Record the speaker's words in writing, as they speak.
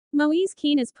Moise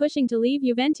Kean is pushing to leave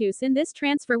Juventus in this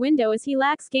transfer window as he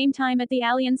lacks game time at the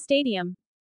Allianz Stadium.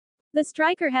 The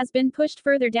striker has been pushed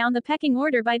further down the pecking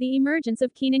order by the emergence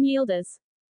of Kenan Yildiz.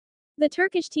 The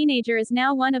Turkish teenager is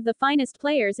now one of the finest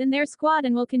players in their squad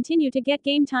and will continue to get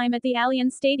game time at the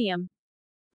Allianz Stadium.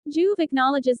 Juve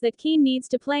acknowledges that Kean needs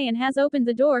to play and has opened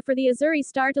the door for the Azzurri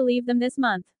star to leave them this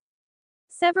month.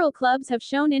 Several clubs have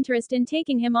shown interest in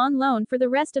taking him on loan for the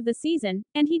rest of the season,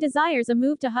 and he desires a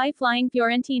move to high-flying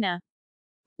Fiorentina.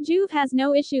 Juve has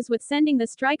no issues with sending the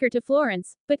striker to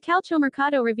Florence, but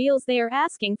Calciomercato reveals they are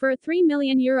asking for a €3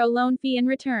 million loan fee in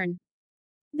return.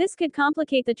 This could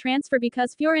complicate the transfer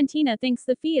because Fiorentina thinks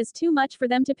the fee is too much for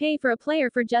them to pay for a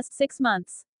player for just 6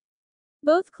 months.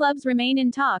 Both clubs remain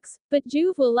in talks, but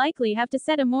Juve will likely have to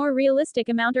set a more realistic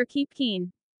amount or keep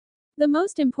Kean. The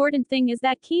most important thing is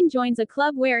that Kean joins a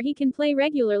club where he can play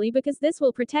regularly because this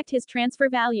will protect his transfer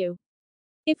value.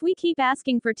 If we keep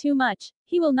asking for too much,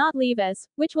 he will not leave us,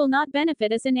 which will not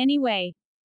benefit us in any way.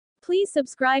 Please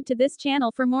subscribe to this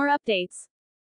channel for more updates.